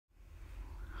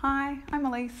Hi, I'm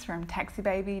Elise from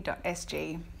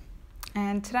taxibaby.sg,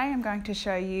 and today I'm going to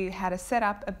show you how to set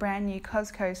up a brand new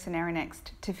Cosco Scenera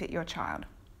NEXT to fit your child.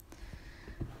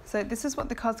 So this is what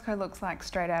the Cosco looks like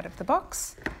straight out of the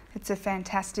box. It's a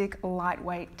fantastic,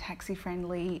 lightweight,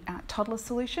 taxi-friendly toddler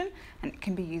solution, and it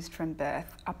can be used from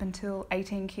birth up until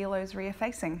 18 kilos rear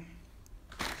facing.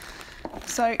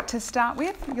 So to start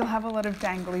with, you'll have a lot of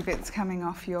dangly bits coming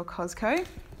off your Cosco.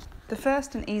 The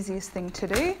first and easiest thing to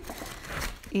do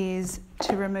is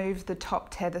to remove the top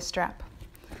tether strap.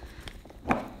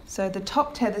 So the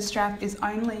top tether strap is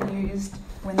only used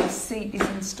when the seat is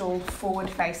installed forward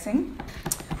facing,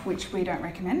 which we don't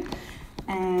recommend,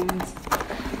 and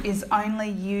is only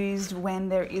used when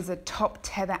there is a top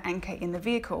tether anchor in the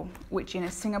vehicle, which in a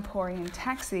Singaporean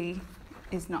taxi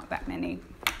is not that many.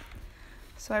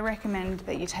 So I recommend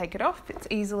that you take it off. It's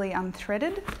easily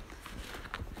unthreaded.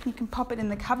 You can pop it in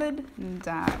the cupboard and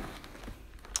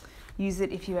use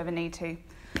it if you ever need to.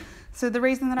 So the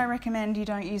reason that I recommend you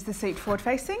don't use the seat forward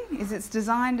facing is it's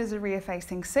designed as a rear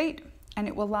facing seat, and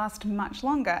it will last much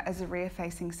longer as a rear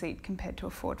facing seat compared to a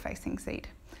forward facing seat.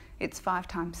 It's 5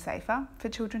 times safer for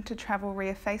children to travel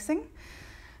rear facing,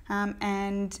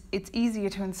 and it's easier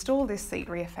to install this seat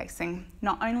rear facing,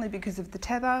 not only because of the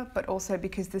tether, but also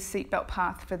because the seatbelt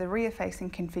path for the rear facing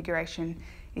configuration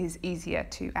is easier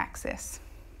to access.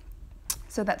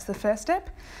 So that's the first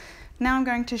step. Now I'm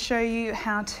going to show you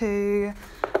how to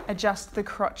adjust the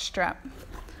crotch strap.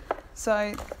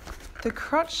 So the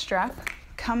crotch strap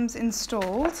comes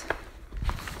installed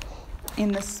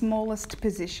in the smallest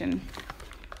position.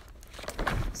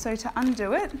 So to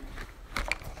undo it,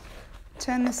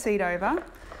 turn the seat over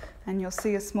and you'll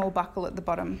see a small buckle at the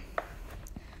bottom.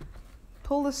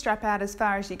 Pull the strap out as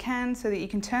far as you can so that you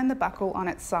can turn the buckle on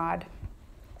its side.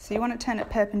 So you want to turn it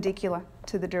perpendicular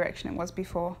to the direction it was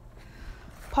before.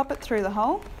 Pop it through the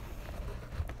hole.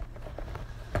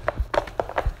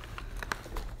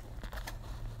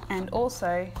 And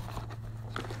also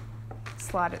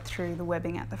slide it through the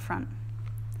webbing at the front.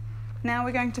 Now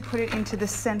we're going to put it into the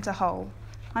center hole.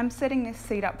 I'm setting this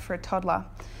seat up for a toddler.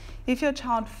 If your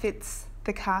child fits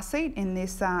the car seat in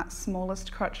this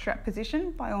smallest crotch strap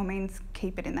position, by all means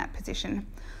keep it in that position.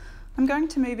 I'm going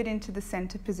to move it into the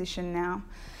center position now.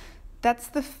 That's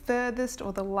the furthest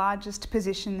or the largest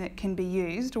position that can be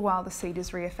used while the seat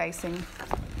is rear facing.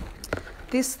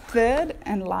 This third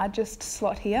and largest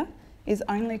slot here is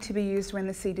only to be used when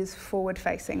the seat is forward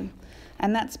facing,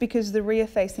 and that's because the rear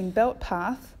facing belt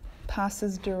path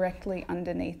passes directly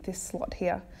underneath this slot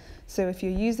here. So if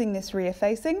you're using this rear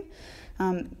facing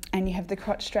and you have the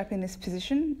crotch strap in this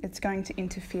position, it's going to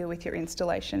interfere with your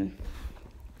installation.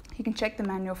 You can check the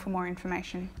manual for more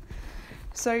information.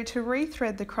 So to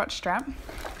rethread the crotch strap, I'm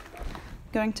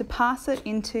going to pass it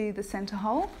into the center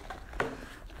hole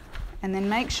and then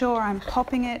make sure I'm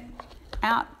popping it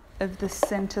out of the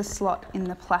center slot in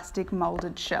the plastic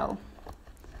molded shell.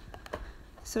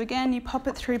 So again, you pop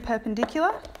it through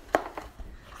perpendicular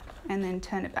and then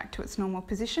turn it back to its normal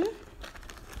position.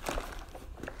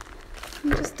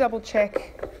 And just double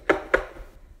check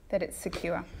that it's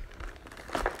secure.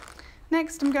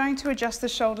 Next, I'm going to adjust the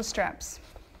shoulder straps.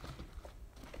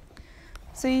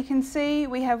 So you can see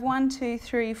we have 1, 2,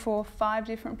 3, 4, 5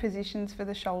 different positions for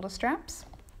the shoulder straps.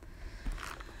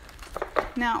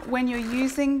 Now, when you're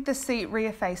using the seat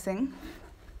rear facing,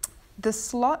 the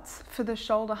slots for the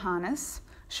shoulder harness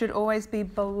should always be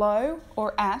below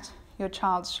or at your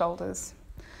child's shoulders.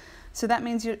 So that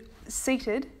means you're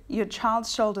seated, your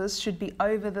child's shoulders should be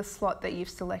over the slot that you've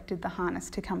selected the harness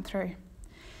to come through.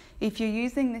 If you're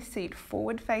using this seat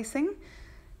forward facing,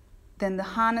 then the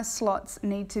harness slots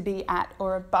need to be at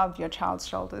or above your child's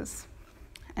shoulders.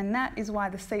 And that is why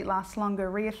the seat lasts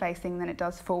longer rear facing than it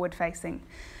does forward facing.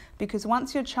 Because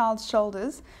once your child's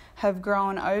shoulders have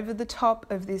grown over the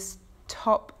top of this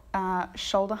top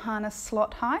shoulder harness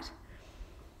slot height,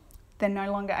 they're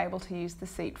no longer able to use the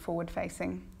seat forward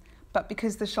facing. But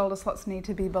because the shoulder slots need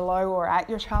to be below or at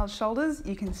your child's shoulders,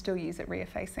 you can still use it rear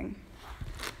facing.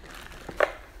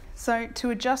 So to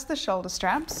adjust the shoulder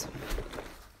straps,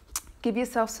 give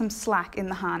yourself some slack in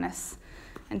the harness.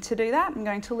 And to do that, I'm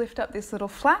going to lift up this little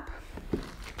flap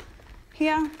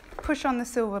here, push on the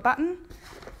silver button,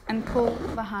 and pull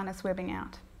the harness webbing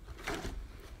out.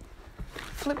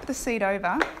 Flip the seat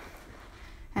over,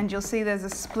 and you'll see there's a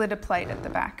splitter plate at the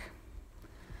back.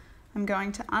 I'm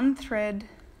going to unthread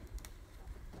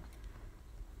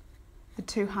the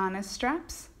 2 harness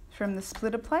straps from the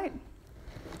splitter plate,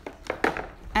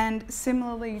 and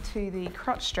similarly to the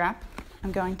crotch strap,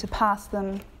 I'm going to pass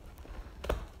them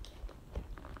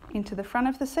into the front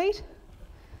of the seat,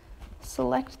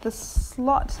 select the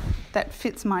slot that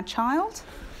fits my child,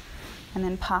 and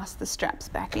then pass the straps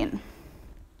back in.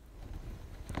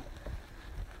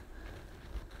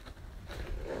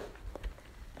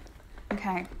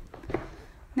 Okay,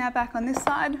 now back on this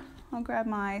side, I'll grab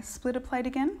my splitter plate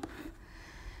again.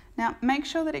 Now make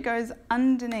sure that it goes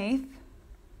underneath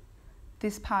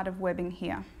this part of webbing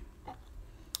here.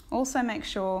 Also make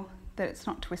sure that it's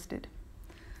not twisted.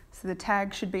 So the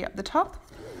tag should be up the top.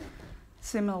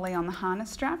 Similarly on the harness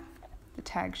strap, the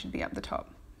tag should be up the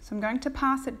top. So I'm going to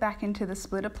pass it back into the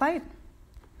splitter plate.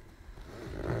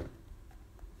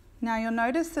 Now you'll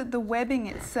notice that the webbing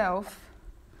itself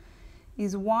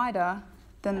is wider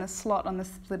than the slot on the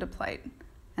splitter plate,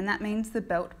 and that means the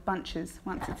belt bunches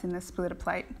once it's in the splitter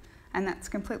plate, and that's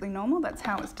completely normal. That's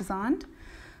how it's designed.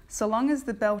 So long as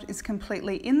the belt is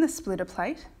completely in the splitter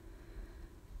plate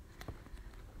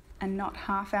and not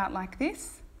half out like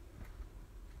this,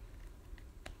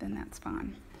 then that's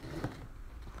fine.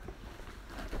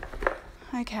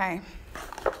 Okay.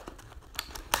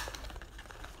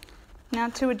 Now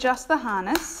to adjust the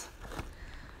harness,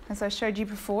 as I showed you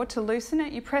before, to loosen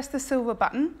it, you press the silver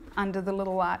button under the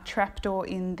little trapdoor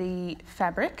in the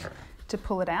fabric to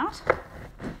pull it out.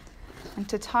 And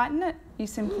to tighten it, you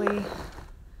simply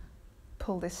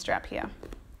pull this strap here.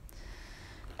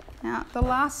 Now, the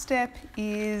last step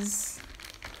is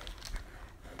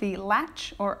the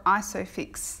latch or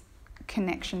ISOFIX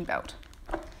connection belt.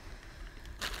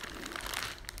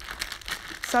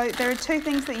 So there are two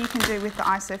things that you can do with the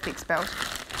ISOFIX belt.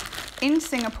 In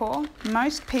Singapore,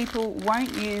 most people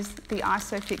won't use the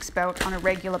ISOFIX belt on a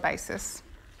regular basis.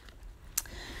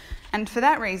 And for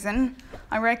that reason,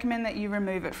 I recommend that you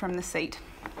remove it from the seat.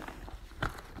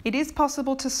 It is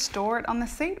possible to store it on the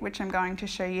seat, which I'm going to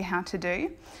show you how to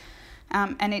do.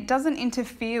 And it doesn't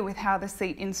interfere with how the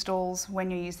seat installs when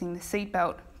you're using the seat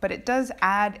belt, but it does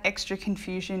add extra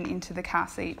confusion into the car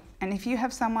seat. And if you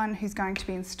have someone who's going to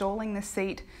be installing the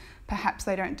seat, perhaps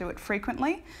they don't do it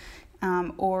frequently,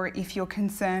 or if you're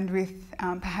concerned with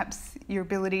perhaps your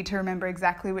ability to remember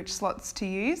exactly which slots to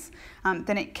use,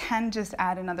 then it can just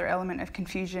add another element of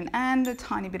confusion and a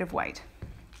tiny bit of weight.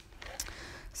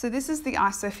 So this is the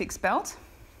ISOFIX belt.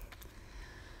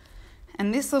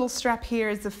 And this little strap here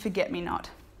is a forget-me-not.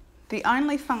 The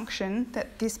only function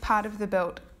that this part of the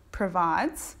belt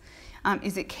provides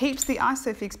is it keeps the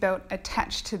ISOFIX belt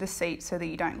attached to the seat so that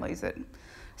you don't lose it.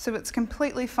 So it's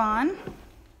completely fine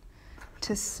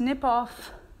to snip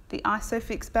off the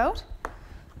ISOFIX belt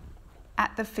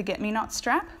at the forget-me-not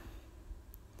strap.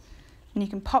 And you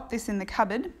can pop this in the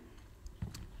cupboard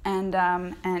and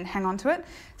hang on to it.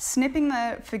 Snipping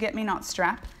the forget-me-not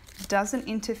strap doesn't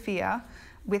interfere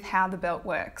with how the belt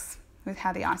works, with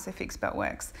how the ISOFIX belt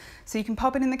works. So you can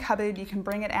pop it in the cupboard, you can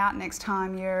bring it out next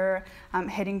time you're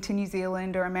heading to New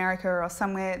Zealand or America or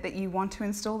somewhere that you want to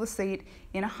install the seat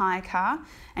in a hire car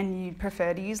and you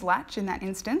prefer to use latch in that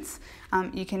instance.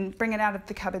 You can bring it out of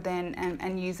the cupboard then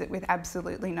and use it with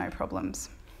absolutely no problems.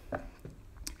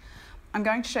 I'm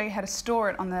going to show you how to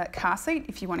store it on the car seat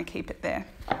if you want to keep it there.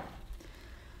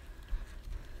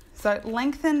 So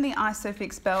lengthen the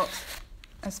ISOFIX belt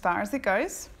as far as it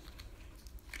goes.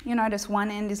 You notice one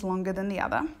end is longer than the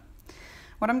other.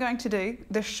 What I'm going to do,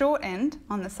 the short end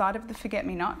on the side of the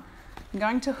forget-me-not, I'm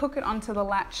going to hook it onto the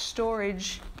latch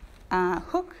storage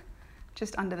hook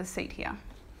just under the seat here.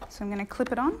 So I'm going to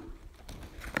clip it on.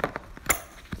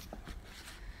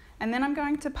 And then I'm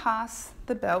going to pass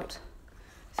the belt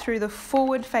through the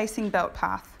forward-facing belt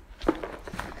path.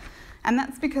 And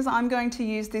that's because I'm going to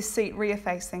use this seat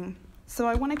rear-facing. So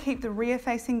I want to keep the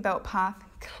rear-facing belt path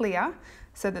clear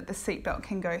so that the seat belt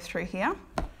can go through here.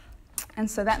 And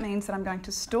so that means that I'm going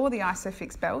to store the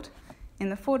ISOFIX belt in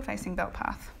the forward-facing belt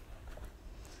path.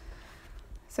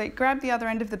 So grab the other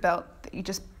end of the belt that you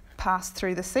just passed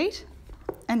through the seat,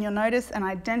 and you'll notice an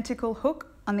identical hook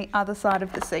on the other side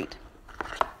of the seat.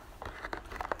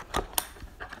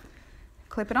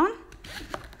 Clip it on,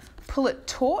 pull it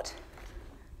taut,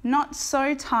 not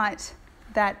so tight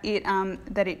that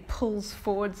it pulls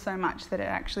forward so much that it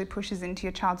actually pushes into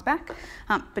your child's back,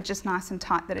 but just nice and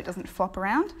tight that it doesn't flop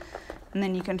around. And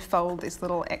then you can fold this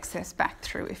little excess back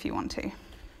through if you want to.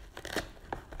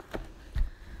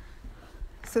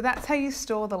 So that's how you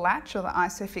store the latch or the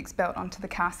ISOFIX belt onto the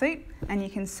car seat, and you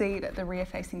can see that the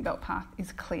rear-facing belt path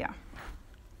is clear.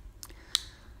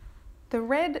 The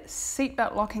red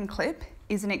seatbelt locking clip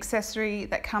is an accessory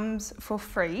that comes for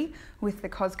free with the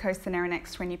Cosco Scenera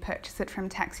NEXT when you purchase it from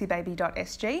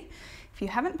taxibaby.sg. If you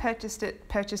haven't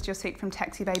purchased your seat from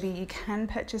Taxi Baby, you can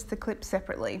purchase the clip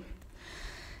separately.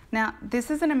 Now, this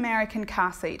is an American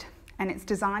car seat and it's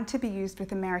designed to be used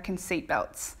with American seat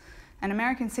belts. And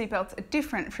American seat belts are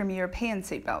different from European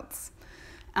seat belts.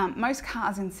 Most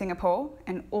cars in Singapore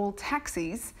and all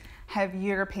taxis have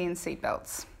European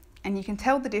seatbelts. And you can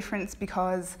tell the difference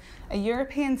because a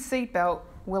European seatbelt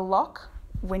will lock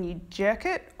when you jerk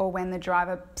it or when the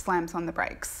driver slams on the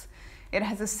brakes. It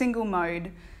has a single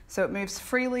mode, so it moves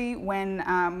freely when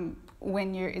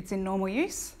it's in normal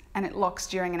use, and it locks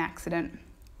during an accident.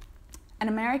 An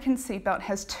American seatbelt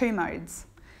has two modes.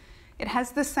 It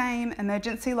has the same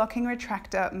emergency locking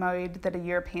retractor mode that a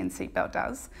European seatbelt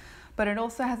does, but it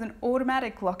also has an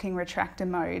automatic locking retractor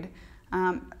mode,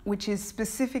 which is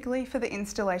specifically for the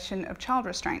installation of child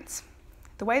restraints.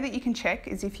 The way that you can check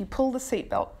is if you pull the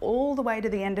seatbelt all the way to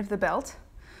the end of the belt.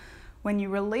 When you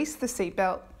release the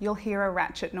seatbelt, you'll hear a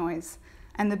ratchet noise,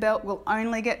 and the belt will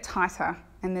only get tighter,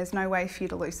 and there's no way for you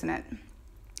to loosen it.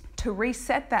 To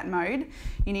reset that mode,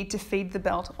 you need to feed the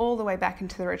belt all the way back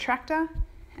into the retractor,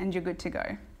 and you're good to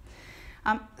go.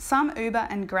 Some Uber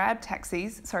and Grab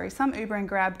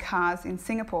cars in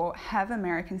Singapore have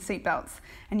American seatbelts,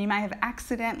 and you may have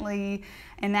accidentally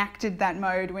enacted that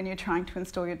mode when you're trying to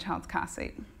install your child's car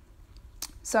seat.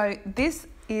 So this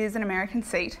is an American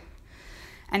seat,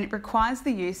 and it requires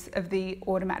the use of the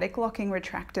automatic locking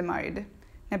retractor mode.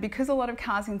 Now, because a lot of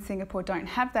cars in Singapore don't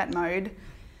have that mode,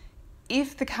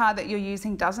 if the car that you're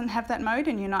using doesn't have that mode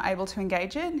and you're not able to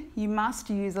engage it, you must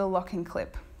use a locking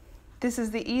clip. This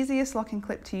is the easiest locking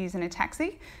clip to use in a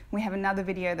taxi. We have another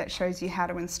video that shows you how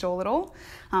to install it all,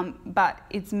 but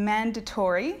it's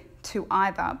mandatory to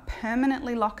either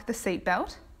permanently lock the seat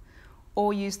belt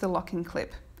or use the locking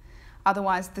clip.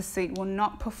 Otherwise, the seat will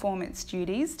not perform its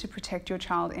duties to protect your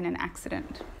child in an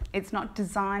accident. It's not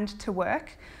designed to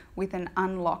work with an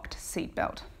unlocked seat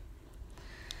belt.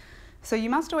 So you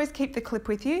must always keep the clip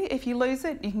with you. If you lose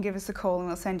it, you can give us a call and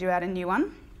we'll send you out a new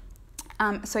one.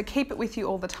 So keep it with you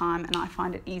all the time, and I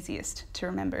find it easiest to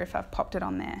remember if I've popped it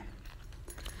on there.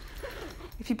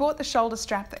 If you bought the shoulder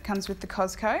strap that comes with the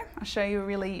Cosco, I'll show you a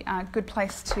really good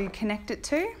place to connect it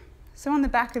to. So on the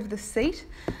back of the seat,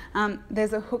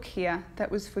 there's a hook here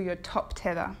that was for your top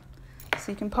tether.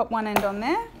 So you can pop one end on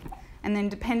there, and then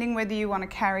depending whether you want to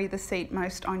carry the seat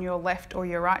most on your left or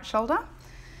your right shoulder,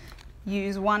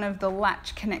 use one of the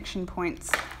latch connection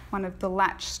points, one of the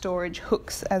latch storage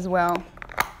hooks as well.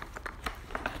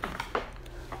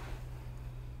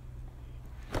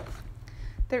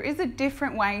 There is a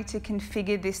different way to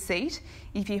configure this seat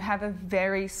if you have a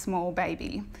very small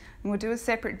baby. And we'll do a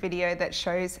separate video that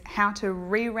shows how to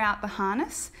reroute the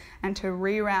harness and to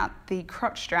reroute the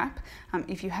crotch strap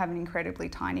if you have an incredibly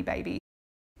tiny baby.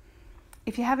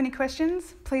 If you have any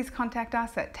questions, please contact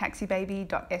us at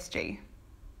taxibaby.sg.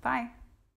 Bye.